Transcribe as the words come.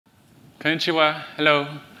Konnichiwa, hello.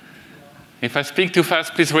 If I speak too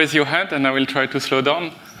fast, please raise your hand and I will try to slow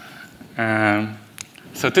down.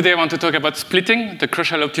 So today I want to talk about splitting, the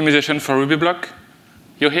crucial optimization for Ruby block.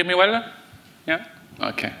 You hear me well? Yeah?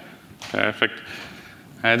 Okay, perfect.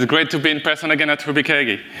 It's great to be in person again at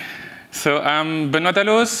RubyKaigi. So I'm Benoit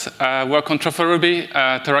Daloze. I work on Truffle Ruby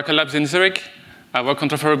at Oracle Labs in Zurich. I work on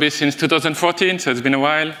Truffle Ruby since 2014, so it's been a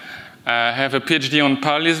while. I have a PhD on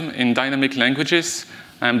parallelism in dynamic languages.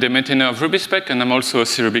 I'm the maintainer of RubySpec, and I'm also a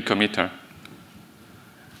CRuby committer.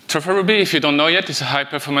 Truffle Ruby, if you don't know yet, is a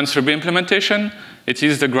high-performance Ruby implementation. It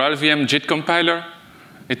uses the GraalVM JIT compiler.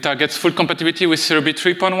 It targets full compatibility with CRuby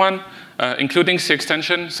 3.1, including C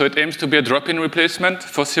extension, so it aims to be a drop-in replacement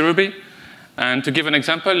for CRuby. And to give an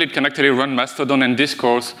example, it can actually run Mastodon and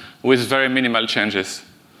Discourse with very minimal changes.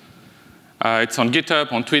 It's on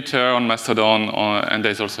GitHub, on Twitter, on Mastodon, and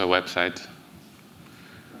there's also a website.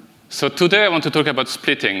 So today I want to talk about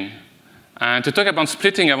splitting. And to talk about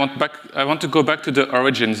splitting, I want to go back to the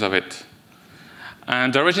origins of it.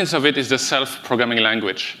 And the origins of it is the self-programming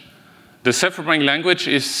language. The self-programming language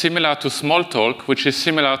is similar to Smalltalk, which is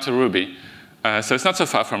similar to Ruby. So it's not so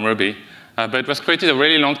far from Ruby. But it was created a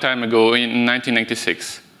really long time ago in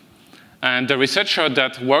 1996. And the researcher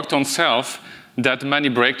that worked on self did many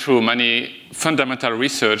breakthroughs, many fundamental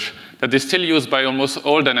research that is still used by almost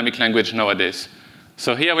all dynamic language nowadays.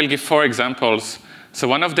 So here I will give 4 examples. So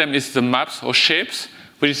one of them is the maps or shapes,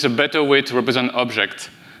 which is a better way to represent objects.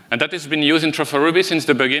 And that has been used in Truffle Ruby since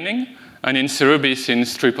the beginning, and in CRuby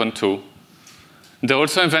since 3.2. They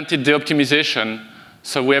also invented the optimization.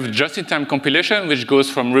 So we have just-in-time compilation, which goes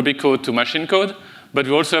from Ruby code to machine code, but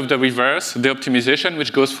we also have the reverse, the optimization,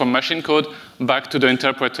 which goes from machine code back to the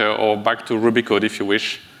interpreter, or back to Ruby code, if you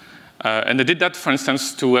wish. And they did that, for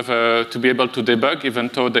instance, to be able to debug, even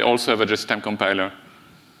though they also have a just-in-time compiler.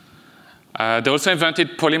 They also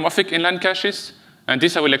invented polymorphic inline caches, and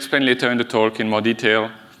this I will explain later in the talk in more detail.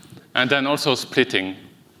 And then also splitting.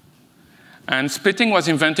 And splitting was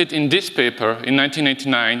invented in this paper in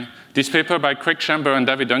 1989, this paper by Craig Chamber and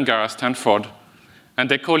David Ungar at Stanford. And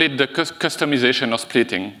they call it the customization of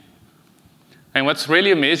splitting. And what's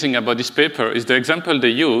really amazing about this paper is the example they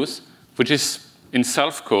use, which is in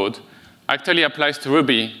self-code, actually applies to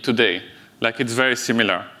Ruby today. Like, it's very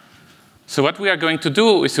similar. So what we are going to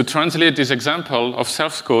do is to translate this example of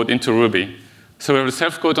self-code into Ruby. So we have the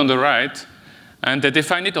self-code on the right, and they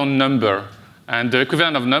define it on number. And the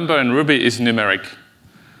equivalent of number in Ruby is numeric.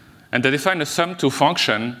 And they define a sum-to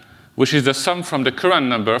function, which is the sum from the current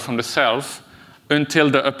number, from the self, until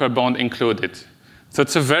the upper bound included. So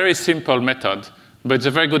it's a very simple method, but it's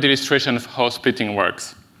a very good illustration of how splitting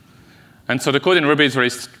works. And so the code in Ruby is very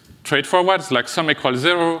straightforward. It's like sum equals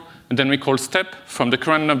 0, and then we call step from the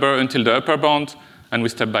current number until the upper bound, and we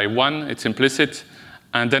step by 1, it's implicit.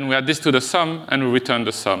 And then we add this to the sum, and we return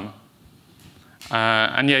the sum.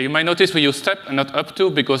 And yeah, you might notice we use step and not up to,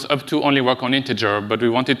 because up to only work on integer, but we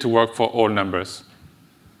want it to work for all numbers.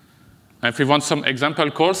 And if we want some example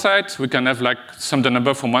call sites, we can have like sum the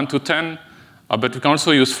number from 1 to 10, but we can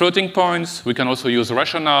also use floating points, we can also use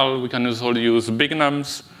rational, we can also use big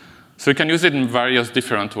nums. So we can use it in various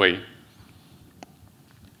different ways.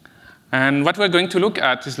 And what we're going to look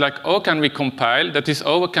at is like, how can we compile, that is,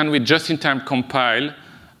 how can we just-in-time compile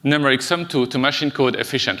numeric sum to machine code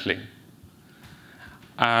efficiently?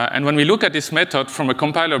 And when we look at this method from a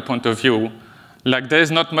compiler point of view, like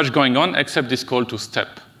there's not much going on except this call to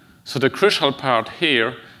step. So the crucial part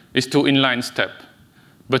here is to inline step.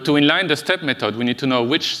 But to inline the step method, we need to know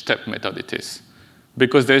which step method it is.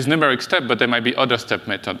 Because there's numeric step, but there might be other step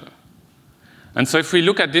method. And so if we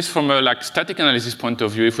look at this from a static analysis point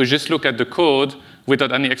of view, if we just look at the code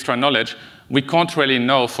without any extra knowledge, we can't really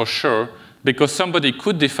know for sure, because somebody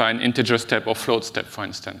could define integer step or float step, for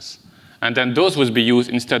instance. And then those would be used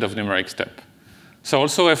instead of numeric step. So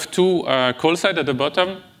also have 2 call sites at the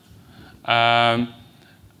bottom. And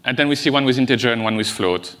then we see one with integer and one with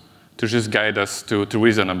float to just guide us to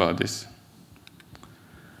reason about this.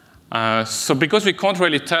 So because we can't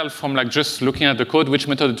really tell from just looking at the code which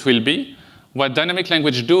method it will be, what dynamic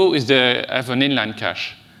language do is they have an inline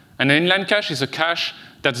cache. And an inline cache is a cache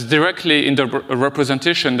that's directly in the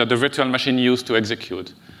representation that the virtual machine used to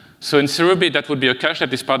execute. So in CRuby, that would be a cache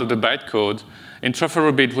that is part of the bytecode. In Truffle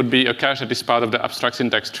Ruby, it would be a cache that is part of the abstract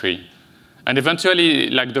syntax tree. And eventually,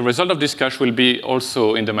 the result of this cache will be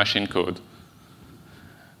also in the machine code.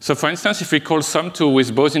 So for instance, if we call sum2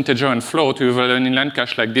 with both integer and float, we have an inline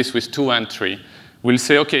cache like this with 2 and 3. We'll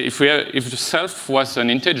say, OK, if the self was an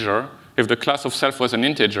integer, if the class of self was an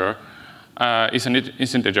integer, is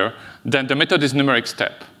integer, then the method is numeric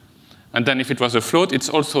step. And then if it was a float, it's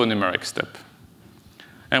also a numeric step.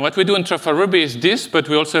 And what we do in truffle Ruby is this, but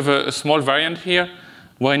we also have a small variant here,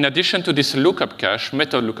 where in addition to this lookup cache,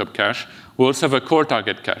 method lookup cache, we also have a call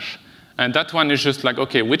target cache. And that one is just like,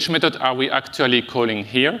 OK, which method are we actually calling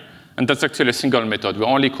here? And that's actually a single method. We're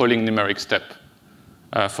only calling numeric step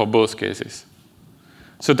for both cases.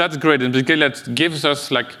 So that's great. And basically, that gives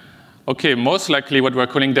us, like, OK, most likely what we're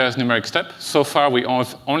calling there is numeric step. So far, we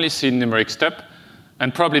have only seen numeric step.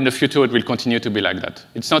 And probably in the future, it will continue to be like that.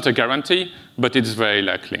 It's not a guarantee, but it's very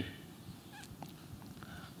likely.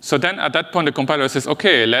 So then at that point, the compiler says,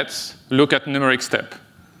 OK, let's look at numeric step.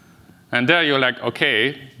 And there you're like,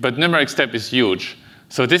 OK, but numeric step is huge.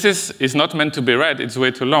 So this is not meant to be read. It's way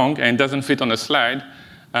too long, and it doesn't fit on a slide.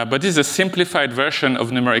 But this is a simplified version of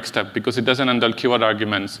numeric step, because it doesn't handle keyword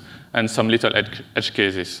arguments and some little edge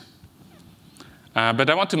cases. But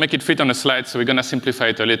I want to make it fit on a slide, so we're going to simplify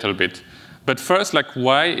it a little bit. But first, like,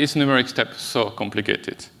 why is numeric step so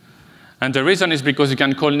complicated? And the reason is because you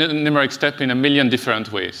can call numeric step in a million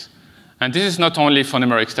different ways. And this is not only for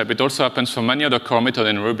numeric step. It also happens for many other core methods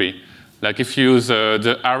in Ruby. Like if you use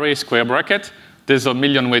the array square bracket, there's a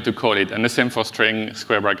million ways to call it. And the same for string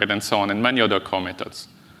square bracket and so on, and many other core methods.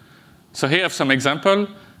 So here I have some example.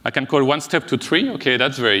 I can call one step to 3. OK,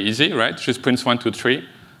 that's very easy, right? Just prints 1 to 3.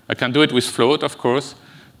 I can do it with float, of course.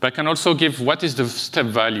 But I can also give what is the step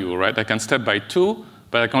value, right? I can step by 2,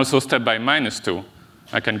 but I can also step by -2.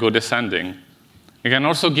 I can go descending. I can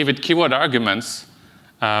also give it keyword arguments,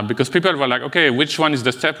 because people were like, OK, which one is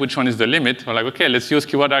the step, which one is the limit? We're like, OK, let's use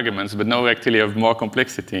keyword arguments, but now we actually have more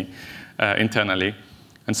complexity internally.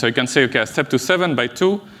 And so you can say, OK, I step to 7 by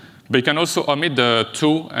 2, but you can also omit the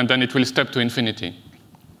 2, and then it will step to infinity.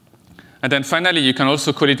 And then finally, you can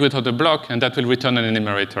also call it without a block, and that will return an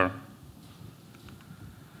enumerator.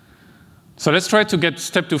 So let's try to get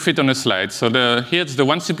step to fit on a slide. So here's the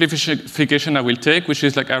one simplification I will take, which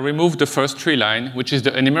is like I remove the first 3 line, which is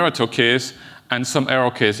the enumerator case, and some error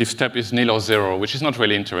case if step is 0 or 0, which is not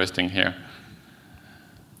really interesting here.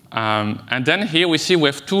 And then here we see we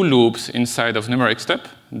have 2 loops inside of numeric step.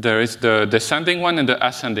 There is the descending one and the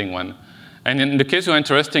ascending one. And in the case you're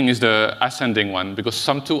interesting is the ascending one, because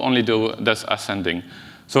sum2 only does ascending.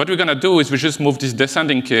 So what we're going to do is we just move this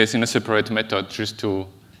descending case in a separate method just to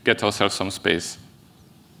get ourselves some space.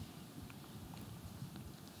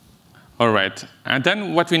 All right. And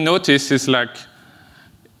then what we notice is like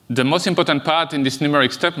the most important part in this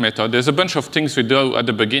numeric step method, there's a bunch of things we do at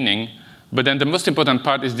the beginning, but then the most important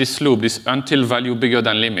part is this loop, this until value bigger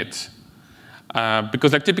than limit.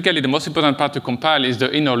 Because like typically the most important part to compile is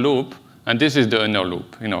the inner loop, and this is the inner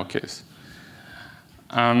loop in our case.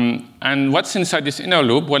 And what's inside this inner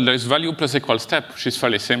loop? Well, there's value plus equal step, which is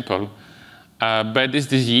fairly simple. But it's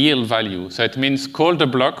this yield value. So it means call the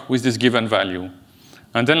block with this given value.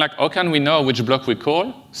 And then like, how can we know which block we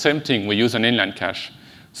call? Same thing, we use an inline cache.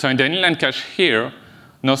 So in the inline cache here,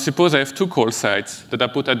 now suppose I have 2 call sites that I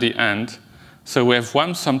put at the end. So we have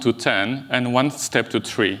one sum to 10 and one step to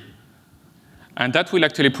 3. And that will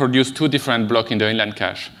actually produce 2 different blocks in the inline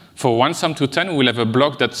cache. For one sum to 10, we'll have a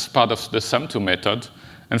block that's part of the sum2 method.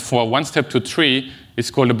 And for one step to 3,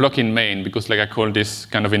 it's called a block in main, because like I call this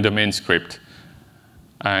kind of in the main script.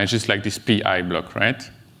 It's just like this PI block,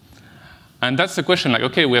 right? And that's the question, like,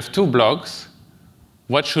 OK, we have 2 blocks.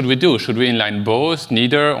 What should we do? Should we inline both,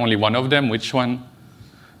 neither, only one of them? Which one?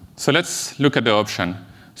 So let's look at the option.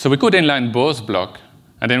 So we could inline both block,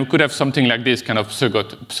 and then we could have something like this kind of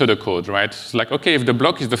pseudocode, right? So like, OK, if the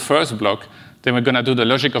block is the first block, then we're going to do the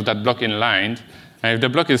logic of that block inlined. And if the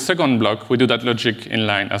block is the second block, we do that logic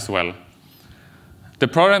inline as well. The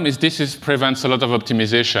problem is this prevents a lot of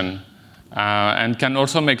optimization. And can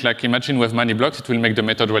also make, like, imagine we have many blocks, it will make the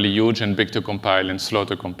method really huge and big to compile and slow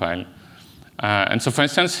to compile. And so for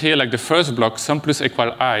instance, here, like the first block, sum plus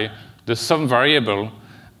equal I, the sum variable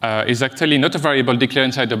is actually not a variable declared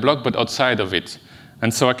inside the block, but outside of it.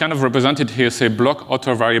 And so I kind of represented here, say, block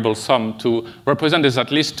author variable sum to represent there's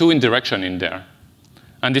at least 2 indirection in there.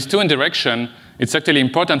 And these 2 indirection, it's actually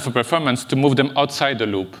important for performance to move them outside the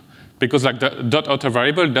loop. Because like the dot author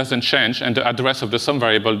variable doesn't change, and the address of the sum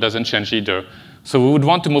variable doesn't change either. So we would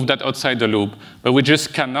want to move that outside the loop, but we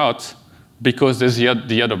just cannot because there's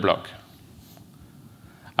the other block.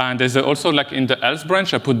 And there's also, like in the else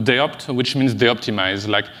branch, I put deopt, which means deoptimize.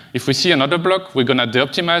 Like if we see another block, we're going to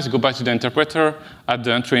deoptimize, go back to the interpreter, add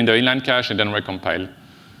the entry in the inline cache, and then recompile.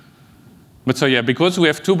 But so yeah, because we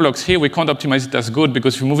have 2 blocks here, we can't optimize it as good,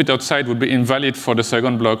 because if we move it outside, it would be invalid for the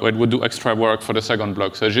second block, or it would do extra work for the second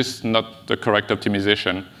block. So it's just not the correct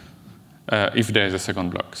optimization if there is a second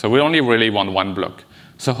block. So we only really want 1 block.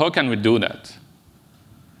 So how can we do that?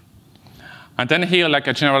 And then here, like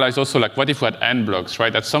I generalize also, like what if we had n blocks,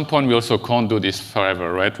 right? At some point, we also can't do this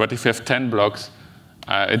forever, right? What if we have 10 blocks?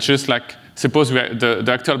 It's just like, suppose the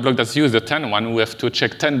actual block that's used, the 10 one, we have to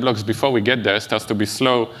check 10 blocks before we get there. It starts to be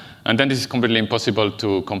slow. And then this is completely impossible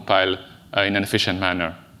to compile in an efficient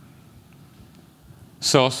manner.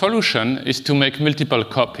 So our solution is to make multiple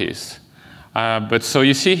copies. But so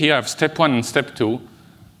you see here, I have step 1 and step 2.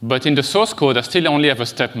 But in the source code, I still only have a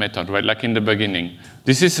step method, right, like in the beginning.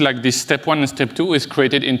 This is like this step 1 and step 2 is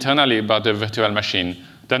created internally by the virtual machine.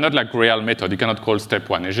 They're not like real method. You cannot call step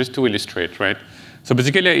 1. It's just to illustrate, right? So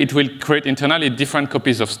basically, it will create internally different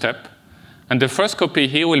copies of step. And the first copy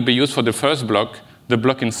here will be used for the first block, the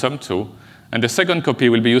block in sum2. And the second copy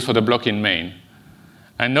will be used for the block in main.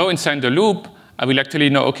 And now inside the loop, I will actually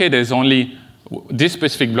know, OK, there's only this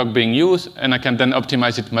specific block being used, and I can then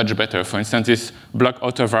optimize it much better. For instance, this block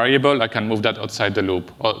auto variable, I can move that outside the loop,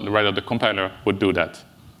 or rather the compiler would do that.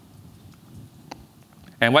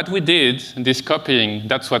 And what we did, this copying,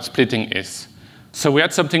 that's what splitting is. So we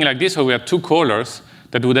had something like this, where we had 2 callers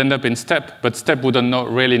that would end up in step, but step wouldn't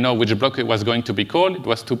really know which block it was going to be called. It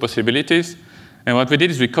was 2 possibilities. And what we did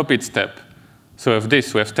is we copied step. So of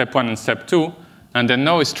this, we have step 1 and step 2. And then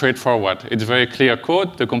now it's straightforward. It's very clear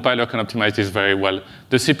code. The compiler can optimize this very well.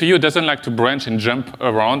 The CPU doesn't like to branch and jump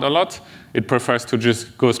around a lot. It prefers to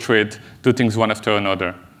just go straight, do things one after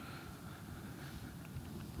another.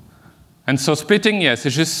 And so splitting, yes,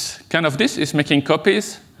 it's just kind of this. It's making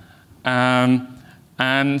copies.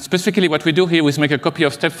 And specifically what we do here is make a copy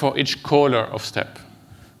of step for each caller of step.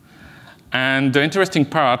 And the interesting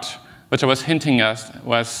part, which I was hinting at,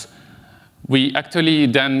 was we actually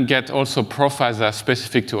then get also profiles that are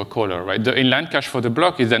specific to a caller, right? The inline cache for the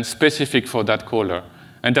block is then specific for that caller.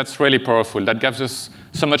 And that's really powerful. That gives us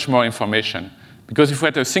so much more information. Because if we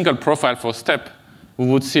had a single profile for step, we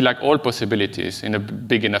would see like all possibilities in a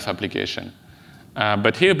big enough application.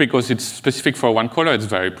 But here, because it's specific for one caller, it's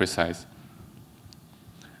very precise.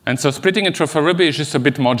 And so splitting intro for Ruby is just a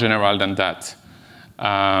bit more general than that.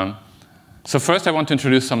 So first, I want to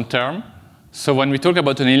introduce some term. So when we talk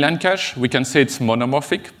about an inline cache, we can say it's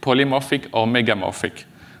monomorphic, polymorphic, or megamorphic.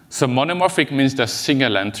 So monomorphic means there's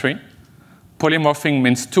single entry. Polymorphic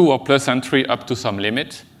means 2 or plus entry up to some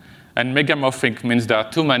limit. And megamorphic means there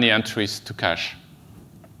are too many entries to cache.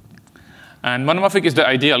 And monomorphic is the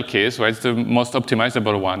ideal case, right? It's the most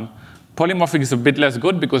optimizable one. Polymorphic is a bit less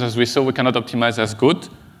good because, as we saw, we cannot optimize as good.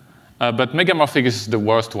 But megamorphic is the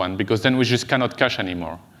worst one because then we just cannot cache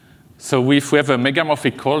anymore. So if we have a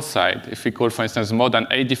megamorphic call side, if we call, for instance, more than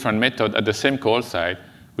 8 different methods at the same call side,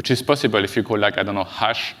 which is possible if you call, like, I don't know,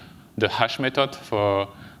 hash, the hash method for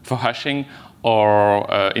hashing,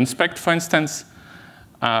 or inspect, for instance,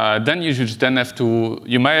 then you just then have to,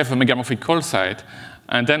 you might have a megamorphic call side,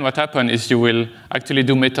 and then what happens is you will actually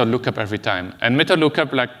do method lookup every time. And method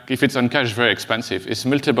lookup, like if it's on cache, is very expensive. It's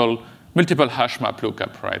multiple hash map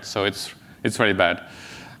lookup, right? So it's very bad.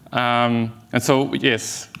 And so,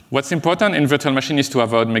 yes. What's important in virtual machine is to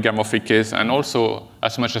avoid megamorphic case and also,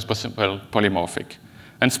 as much as possible, polymorphic.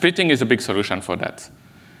 And splitting is a big solution for that.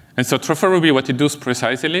 And so TrueForRuby, what it does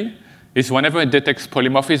precisely is whenever it detects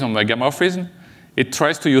polymorphism or megamorphism, it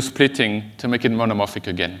tries to use splitting to make it monomorphic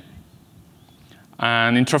again.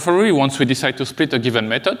 And in TrueForRuby, once we decide to split a given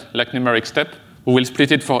method, like numeric step, we will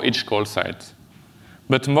split it for each call side.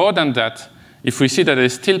 But more than that, if we see that there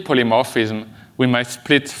is still polymorphism, we might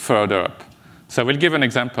split further up. So I will give an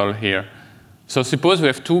example here. So suppose we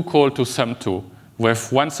have 2 calls to sum2. We have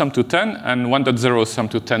one sum to 10 and 1.0 sum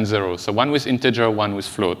to 10.0. So one with integer, one with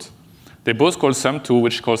float. They both call sum2,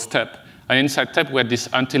 which calls step. And inside step, we have this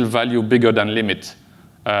until value bigger than limit.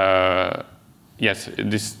 Yes,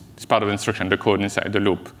 this is part of the instruction, the code inside the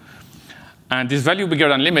loop. And this value bigger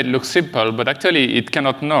than limit looks simple, but actually it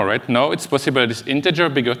cannot know, right? No, it's possible that it's integer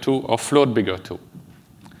bigger 2 or float bigger 2.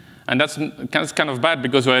 And that's kind of bad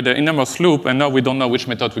because we're at the innermost loop, and now we don't know which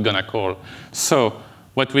method we're going to call. So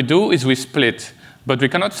what we do is we split. But we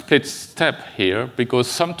cannot split step here because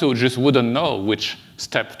sum2 just wouldn't know which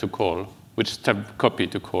step to call, which step copy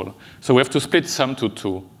to call. So we have to split sum to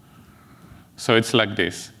 2. So it's like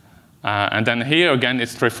this. And then here, again,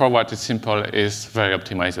 it's straightforward. It's simple. It's very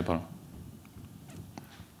optimizable.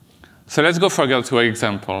 So let's go further to an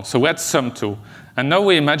example. So we had sum2. And now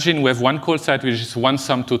we imagine we have one call site which is one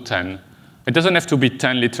sum to 10. It doesn't have to be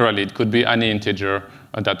 10 literally. It could be any integer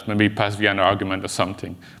that maybe passed via an argument or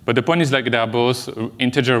something. But the point is like they are both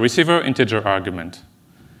integer receiver, integer argument.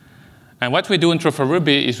 And what we do in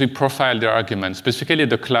TrueForRuby is we profile the arguments, specifically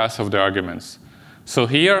the class of the arguments. So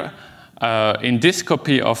here, in this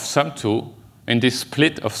copy of sum2, in this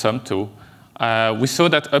split of sum2, we saw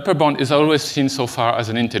that upper bound is always seen so far as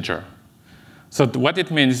an integer. So what it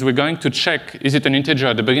means is we're going to check, is it an integer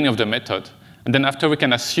at the beginning of the method? And then after we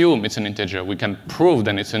can assume it's an integer, we can prove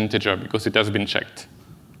that it's an integer because it has been checked.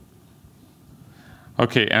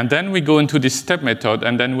 OK, and then we go into this step method,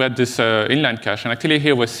 and then we have this inline cache. And actually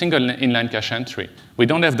here we're single inline cache entry. We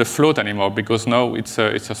don't have the float anymore because now it's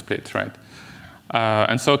a split, right?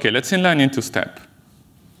 And so, OK, let's inline into step.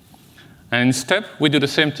 And in step, we do the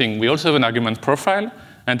same thing. We also have an argument profile.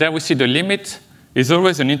 And there we see the limit is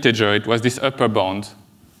always an integer. It was this upper bound.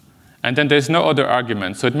 And then there's no other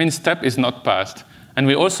argument. So it means step is not passed. And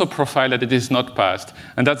we also profile that it is not passed.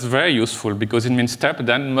 And that's very useful, because it means step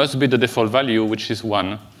then must be the default value, which is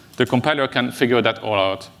 1. The compiler can figure that all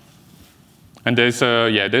out. And there's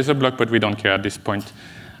a block, but we don't care at this point.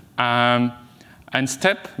 And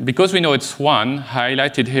step, because we know it's 1,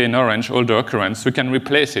 highlighted here in orange, all the occurrence, we can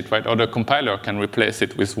replace it, right? Or the compiler can replace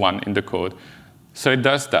it with 1 in the code. So it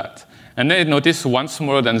does that. And then it notices 1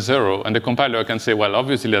 smaller than 0, and the compiler can say, well,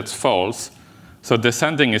 obviously that's false. So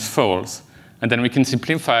descending is false. And then we can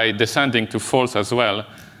simplify descending to false as well.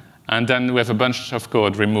 And then we have a bunch of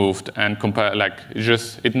code removed, and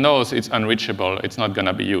it knows it's unreachable. It's not going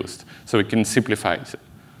to be used. So we can simplify it.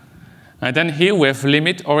 And then here we have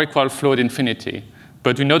limit or equal float infinity.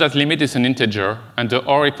 But we know that limit is an integer, and the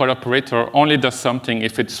or equal operator only does something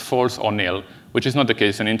if it's false or nil, which is not the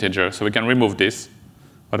case in integer. So we can remove this,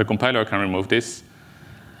 or the compiler can remove this.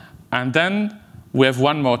 And then we have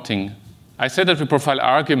one more thing. I said that we profile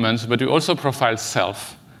arguments, but we also profile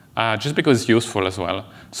self, just because it's useful as well.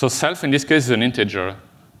 So self, in this case, is an integer.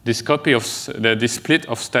 This copy of this split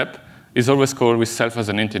of step is always called with self as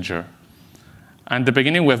an integer. And the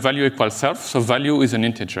beginning, we have value equals self, so value is an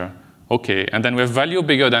integer. OK, and then we have value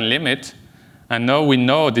bigger than limit, and now we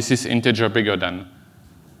know this is integer bigger than.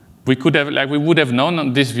 We would have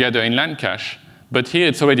known this via the inline cache, but here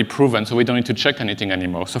it's already proven, so we don't need to check anything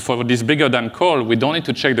anymore. So for this bigger than call, we don't need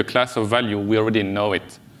to check the class of value. We already know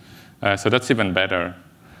it. So that's even better.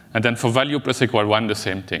 And then for value plus equal 1, the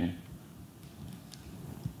same thing.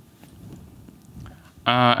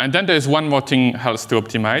 And then there's one more thing else to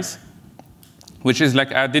optimize, which is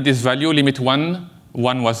like I did this value limit 1.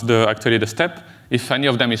 1 was actually the step, if any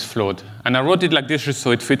of them is float. And I wrote it like this just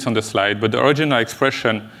so it fits on the slide. But the original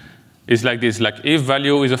expression is like this, like if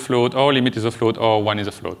value is a float, or limit is a float, or 1 is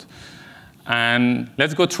a float. And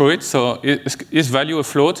let's go through it. So is value a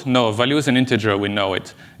float? No, value is an integer, we know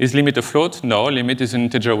it. Is limit a float? No, limit is an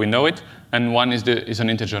integer, we know it. And 1 is an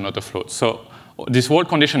integer, not a float. So this whole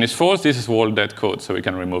condition is false, this is all dead code, so we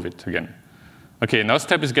can remove it again. OK, now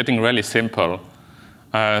step is getting really simple.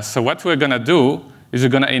 So what we're going to do is we're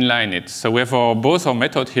going to inline it. So we have both our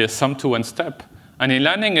method here, sum2 and step. And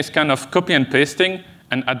inlining is kind of copy and pasting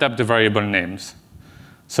and adapt the variable names.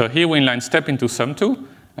 So here we inline step into sum2,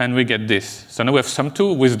 and we get this. So now we have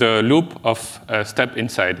sum2 with the loop of step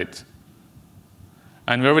inside it.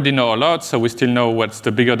 And we already know a lot, so we still know what's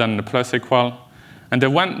the bigger than the plus equal. And the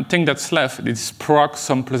one thing that's left is proc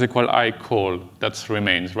sum plus equal I call. That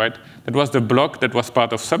remains, right? That was the block that was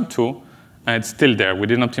part of sum2, and it's still there. We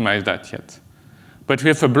didn't optimize that yet. But we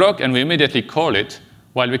have a block, and we immediately call it,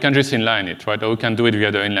 while we can just inline it, right? Or we can do it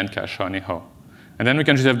via the inline cache or anyhow. And then we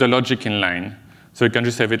can just have the logic inline. So we can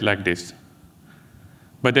just have it like this.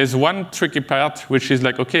 But there's one tricky part, which is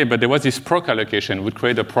like, OK, but there was this proc allocation. We'd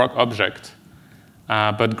create a proc object.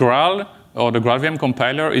 But Graal, or the GraalVM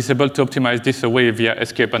compiler, is able to optimize this away via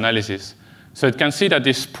escape analysis. So it can see that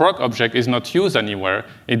this proc object is not used anywhere.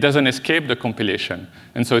 It doesn't escape the compilation.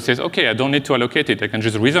 And so it says, OK, I don't need to allocate it. I can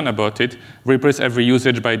just reason about it, replace every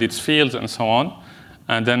usage by its fields, and so on.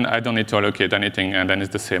 And then I don't need to allocate anything, and then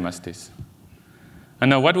it's the same as this. And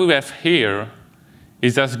now what we have here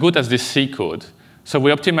is as good as this C code. So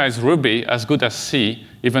we optimize Ruby as good as C,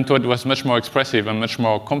 even though it was much more expressive and much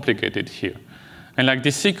more complicated here. And like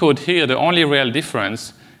this C code here, the only real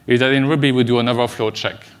difference is that in Ruby we do an overflow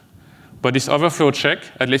check. But this overflow check,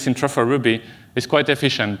 at least in Truffle Ruby, is quite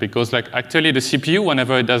efficient because actually the CPU,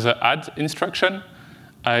 whenever it does an add instruction,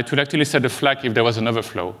 it will actually set a flag if there was an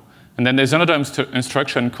overflow. And then there's another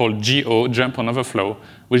instruction called GO, jump on overflow,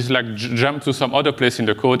 which is like jump to some other place in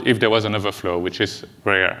the code if there was an overflow, which is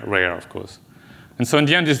rare, of course. And so in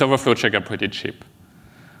the end, these overflow checks are pretty cheap.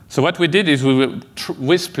 So what we did is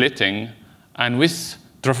with splitting and with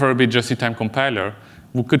Truffle Ruby just-in-time compiler,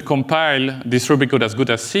 we could compile this Ruby code as good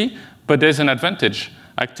as C, but there's an advantage.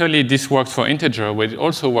 Actually, this works for integer, but it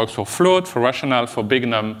also works for float, for rational, for big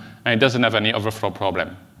num, and it doesn't have any overflow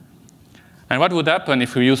problem. And what would happen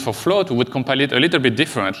if we use for float, we would compile it a little bit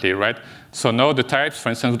differently, right? So now the types, for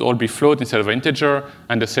instance, would all be float instead of integer,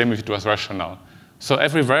 and the same if it was rational. So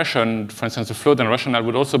every version, for instance, the float and rational,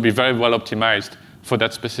 would also be very well optimized for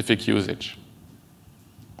that specific usage.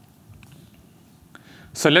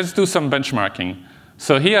 So let's do some benchmarking.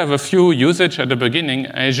 So here I have a few usage at the beginning,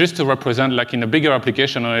 and it's just to represent, like in a bigger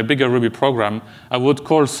application or a bigger Ruby program, I would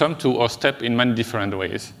call sum2 or step in many different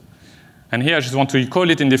ways. And here I just want to call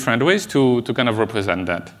it in different ways to kind of represent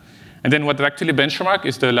that. And then what I actually benchmark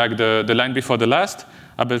is the line before the last.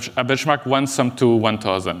 I benchmark 1 sum2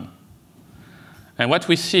 1000. And what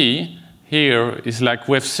we see here is like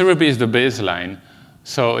we have Ruby is the baseline.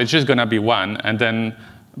 So it's just going to be 1, and then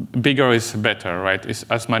bigger is better, right? It's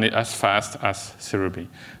as fast as Ruby.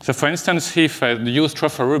 So for instance, if I use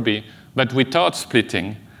truffle Ruby, but without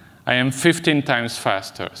splitting, I am 15 times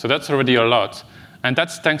faster. So that's already a lot. And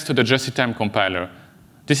that's thanks to the just-in-time compiler.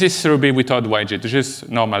 This is Ruby without YJIT, which is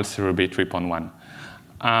normal Ruby 3.1.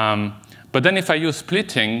 But then if I use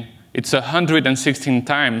splitting, it's 116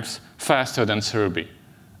 times faster than Ruby.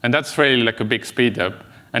 And that's really like a big speed up.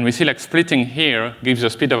 And we see like splitting here gives a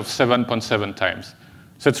speed up of 7.7 times.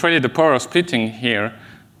 So it's really the power of splitting here,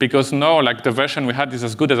 because now like the version we had is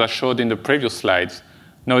as good as I showed in the previous slides.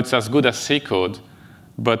 Now it's as good as C code,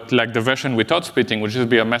 but like the version without splitting would just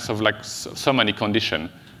be a mess of like so many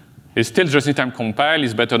conditions. It's still just-in-time compile,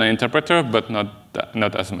 is better than interpreter, but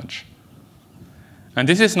not as much. And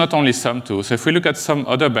this is not only sum2. So if we look at some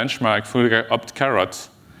other benchmark, if we look at opt-carrot,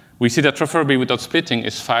 we see that truffle Ruby without splitting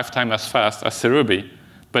is 5 times as fast as Ruby,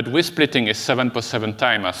 but with splitting is 7.7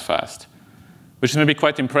 times as fast, which is maybe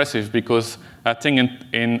quite impressive because I think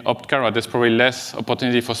in opt-carrot there's probably less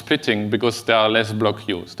opportunity for splitting because there are less blocks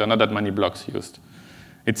used. There are not that many blocks used.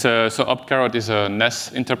 So opt-carrot is a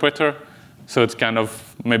NES interpreter, so it's kind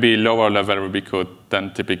of maybe lower level Ruby code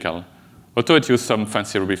than typical, although it uses some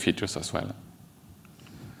fancy Ruby features as well.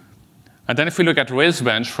 And then if we look at Rails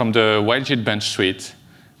bench from the YJIT bench suite,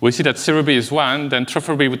 we see that Ruby is 1, then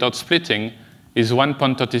truffle Ruby without splitting is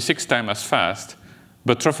 1.36 times as fast,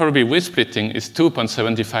 but truffle Ruby with splitting is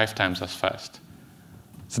 2.75 times as fast.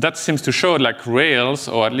 So that seems to show like Rails,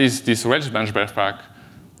 or at least this Rails bench benchmark,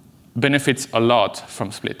 benefits a lot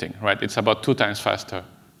from splitting, right? It's about 2 times faster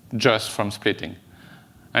just from splitting.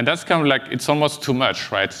 And that's kind of like, it's almost too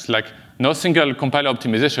much, right? It's like no single compiler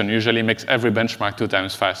optimization usually makes every benchmark 2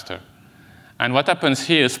 times faster. And what happens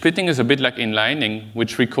here, splitting is a bit like inlining,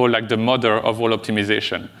 which we call like the mother of all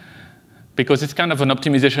optimization, because it's kind of an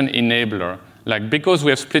optimization enabler. Like because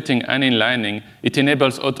we have splitting and inlining, it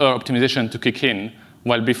enables auto optimization to kick in,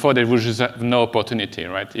 while before they would just have no opportunity,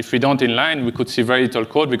 right? If we don't inline, we could see very little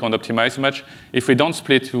code, we can't optimize much. If we don't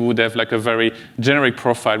split, we would have like a very generic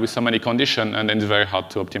profile with so many conditions, and then it's very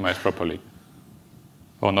hard to optimize properly,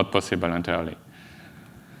 or not possible entirely.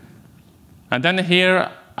 And then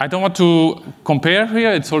here, I don't want to compare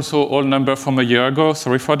here. It's also all number from a year ago.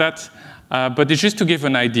 Sorry for that. But it's just to give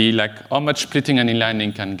an idea, like how much splitting and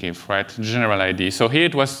inlining can give, right? General idea. So here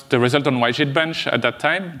it was the result on YJIT bench at that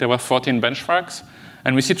time. There were 14 benchmarks.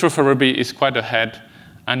 And we see truffle Ruby is quite ahead.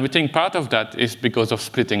 And we think part of that is because of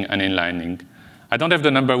splitting and inlining. I don't have the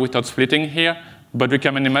number without splitting here, but we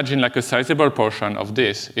can imagine like a sizable portion of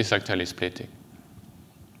this is actually splitting.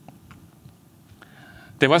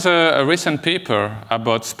 There was a recent paper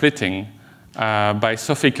about splitting by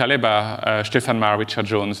Sophie Kaleba, Stefan Maher, Richard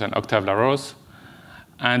Jones, and Octave Larose.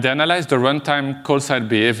 And they analyzed the runtime call-side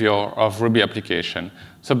behavior of Ruby application.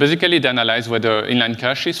 So basically, they analyze whether inline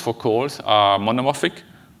caches for calls are monomorphic,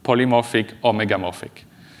 polymorphic, or megamorphic,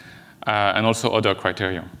 and also other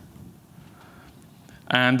criteria.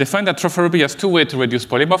 And they find that truffle Ruby has 2 ways to reduce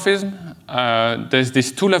polymorphism. There's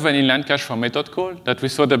this 2-level inline cache for method call that we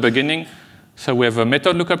saw at the beginning. So we have a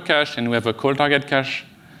method lookup cache, and we have a call target cache,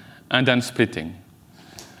 and then splitting.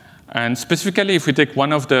 And specifically, if we take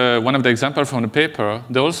one of the examples from the paper,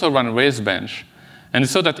 they also run Rails bench. And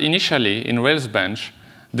so that initially, in Rails bench,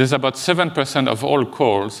 there's about 7% of all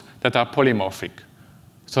calls that are polymorphic.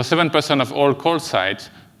 So 7% of all call sites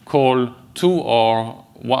call 2 or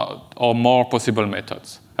more possible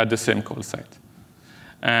methods at the same call site.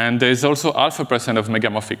 And there's also 0.5% of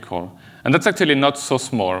megamorphic call. And that's actually not so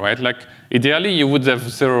small, right? Like, ideally, you would have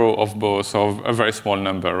 0 of both, or a very small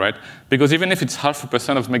number, right? Because even if it's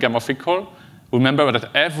 0.5% of megamorphic call, remember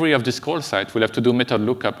that every of these call sites will have to do method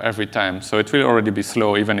lookup every time. So it will already be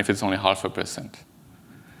slow, even if it's only 0.5%.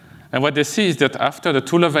 And what they see is that after the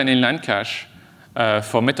 2-level inline cache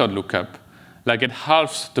for method lookup, like it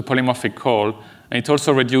halves the polymorphic call, and it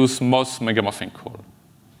also reduces most megamorphic call.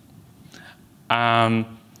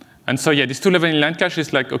 And so yeah, this 2-level inline cache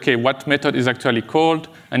is like, okay, what method is actually called,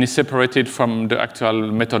 and is separated from the actual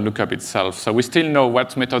method lookup itself. So we still know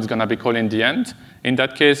what method is going to be called in the end. In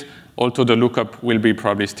that case, although the lookup will be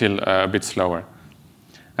probably still a bit slower.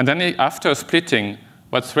 And then after splitting,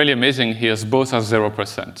 what's really amazing here is both are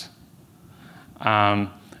 0%.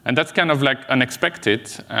 And that's kind of like unexpected,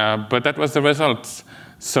 but that was the result.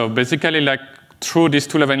 So basically, like through this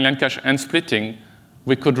two-level inline cache and splitting,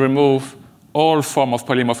 we could remove all form of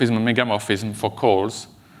polymorphism and megamorphism for calls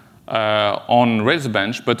on Rails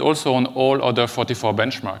bench, but also on all other 44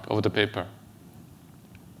 benchmarks of the paper.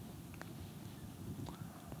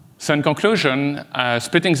 So in conclusion,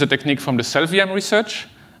 splitting is a technique from the self-VM research,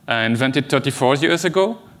 invented 34 years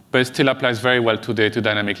ago, but it still applies very well today to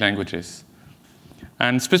dynamic languages.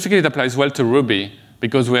 And specifically, it applies well to Ruby,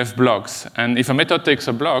 because we have blocks. And if a method takes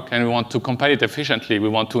a block and we want to compile it efficiently, we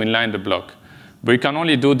want to inline the block. But we can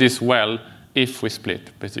only do this well if we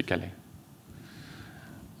split, basically.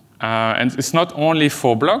 And it's not only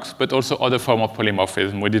for blocks, but also other form of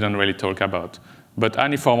polymorphism we didn't really talk about. But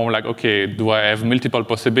any form of like, OK, do I have multiple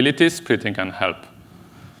possibilities? Splitting can help.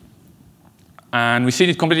 And we see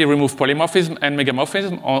it completely remove polymorphism and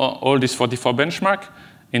megamorphism, all these 44 benchmark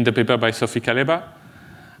in the paper by Sophie Kaleba.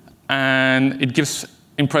 And it gives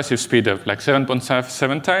impressive speed up, like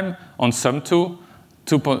 7.7 times on SUM2,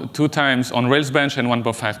 2 times on Rails bench, and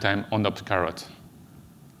 1.5 times on opt-caret.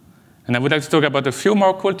 And I would like to talk about a few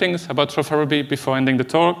more cool things about TrophaRuby before ending the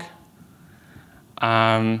talk.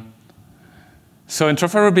 So in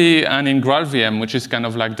TrophaRuby and in GraalVM, which is kind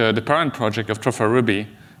of like the parent project of TrophaRuby,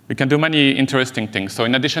 we can do many interesting things. So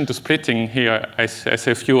in addition to splitting here, I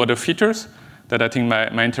say a few other features that I think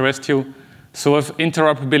might interest you. So with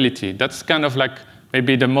interoperability, that's kind of like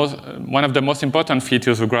maybe one of the most important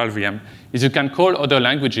features of GraalVM, is you can call other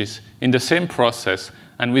languages in the same process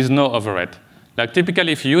and with no overhead. Like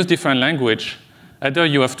typically, if you use different language, either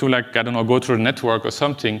you have to, like, I don't know, go through the network or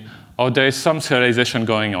something, or there is some serialization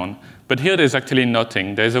going on. But here, there's actually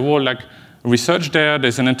nothing. There's a whole like research there.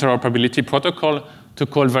 There's an interoperability protocol to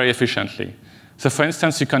call very efficiently. So for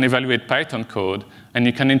instance, you can evaluate Python code, and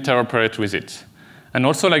you can interoperate with it. And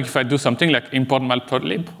also, like if I do something like import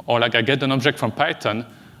matplotlib, or like I get an object from Python,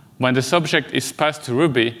 when this object is passed to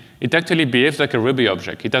Ruby, it actually behaves like a Ruby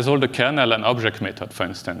object. It has all the kernel and object method, for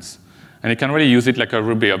instance. And you can really use it like a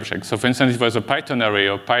Ruby object. So for instance, if there's a Python array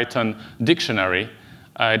or Python dictionary,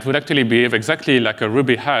 it would actually behave exactly like a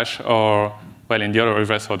Ruby hash, or, well, in the other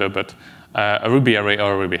reverse order, but a Ruby array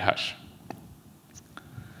or a Ruby hash.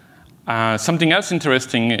 Something else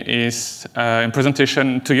interesting is, in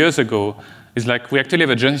presentation 2 years ago, is like we actually have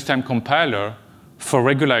a just-in-time compiler for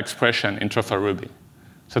regular expression in TrophaRuby.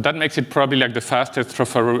 So that makes it probably like the fastest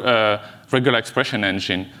regular expression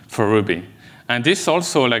engine for Ruby. And this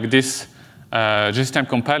also, like this just-in-time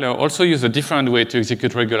compiler, also uses a different way to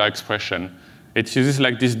execute regular expression. It uses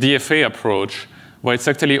like this DFA approach, where it's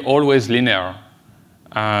actually always linear.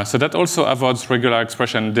 So that also avoids regular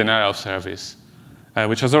expression denial of service,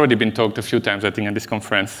 which has already been talked a few times, I think, at this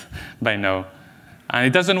conference by now. And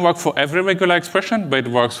it doesn't work for every regular expression, but it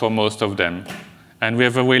works for most of them. And we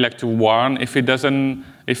have a way like to warn if it doesn't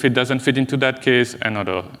fit into that case, and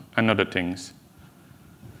other things.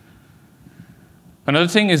 Another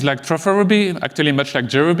thing is like TrophaRuby, actually much like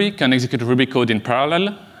JRuby, can execute Ruby code in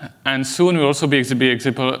parallel. And soon we'll also be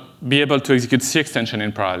able to execute C extension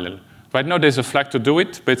in parallel. Right now there's a flag to do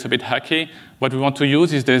it, but it's a bit hacky. What we want to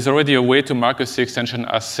use is there's already a way to mark a C extension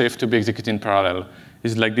as safe to be executed in parallel.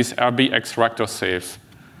 It's like this RB extractor safe.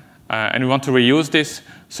 And we want to reuse this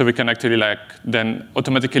so we can actually like then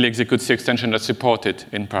automatically execute C extension that's supported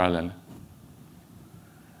in parallel.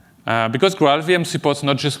 Because GraalVM supports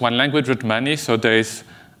not just one language, but many, so there is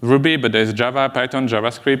Ruby, but there's Java, Python,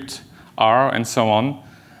 JavaScript, R, and so on.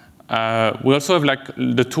 We also have like,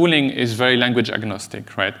 the tooling is very language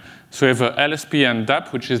agnostic, right? So we have a LSP and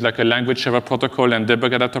DAP, which is like a language server protocol and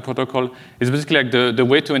debug adapter protocol. It's basically like the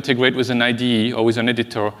way to integrate with an IDE or with an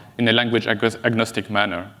editor in a language agnostic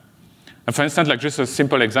manner. And for instance, like just a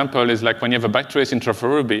simple example is like when you have a backtrace in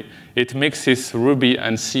TrophaRuby, it mixes Ruby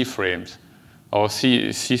and C frames, or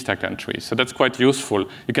C stack entries. So that's quite useful.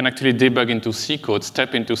 You can actually debug into C code,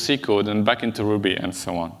 step into C code, and back into Ruby, and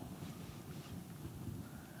so on.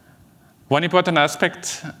 One important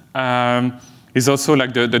aspect is also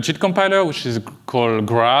like the JIT compiler, which is called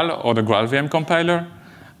Graal, or the GraalVM compiler.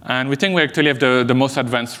 And we think we actually have the most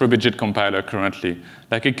advanced Ruby JIT compiler currently.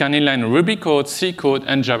 Like it can inline Ruby code, C code,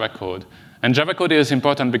 and Java code. And Java code is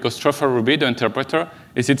important because TrophaRuby, the interpreter,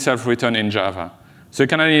 is itself written in Java. So you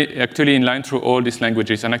can actually inline through all these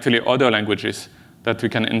languages and actually other languages that we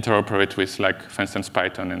can interoperate with, like, for instance,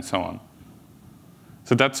 Python and so on.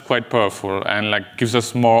 So that's quite powerful and like gives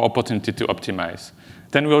us more opportunity to optimize.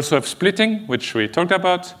 Then we also have splitting, which we talked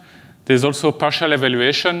about. There's also partial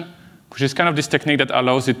evaluation, which is kind of this technique that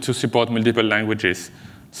allows it to support multiple languages.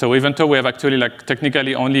 So even though we have actually like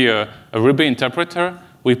technically only a Ruby interpreter,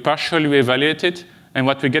 we partially evaluate it, And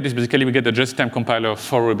what we get is basically we get a just-in-time compiler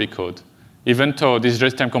for Ruby code, even though this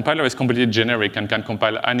just-in-time compiler is completely generic and can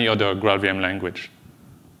compile any other GraalVM language.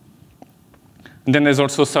 And then there's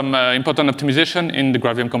also some important optimization in the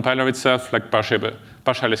GraalVM compiler itself, like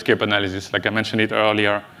partial escape analysis, like I mentioned it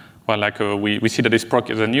earlier, where like, we see that this proc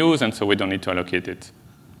is unused, and so we don't need to allocate it.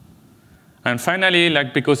 And finally,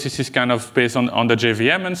 like, because this is kind of based on the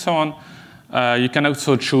JVM and so on, you can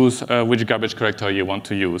also choose which garbage collector you want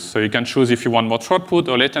to use. So you can choose if you want more throughput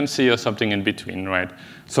or latency or something in between, right?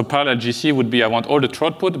 So parallel GC would be I want all the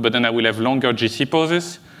throughput, but then I will have longer GC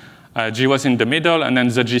pauses. G was in the middle, and then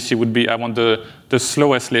ZGC would be I want the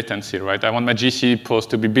slowest latency, right? I want my GC pause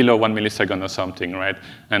to be below 1 millisecond or something, right?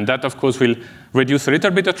 And that, of course, will reduce a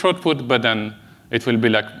little bit of throughput, but then it will be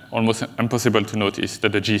like almost impossible to notice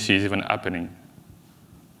that the GC is even happening.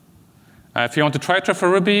 If you want to try Truffle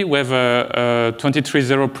Ruby, we have a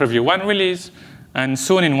 23.0 preview 1 release, and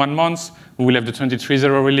soon in 1 month, we will have the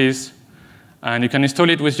 23.0 release. And you can install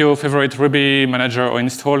it with your favorite Ruby manager or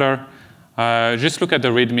installer. Just look at the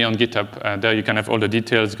README on GitHub. There you can have all the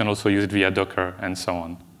details. You can also use it via Docker and so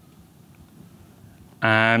on.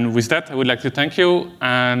 And with that, I would like to thank you.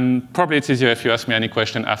 And probably it's easier if you ask me any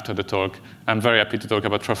question after the talk. I'm very happy to talk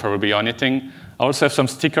about Truffle Ruby or anything. I also have some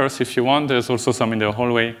stickers if you want. There's also some in the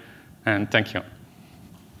hallway. And thank you.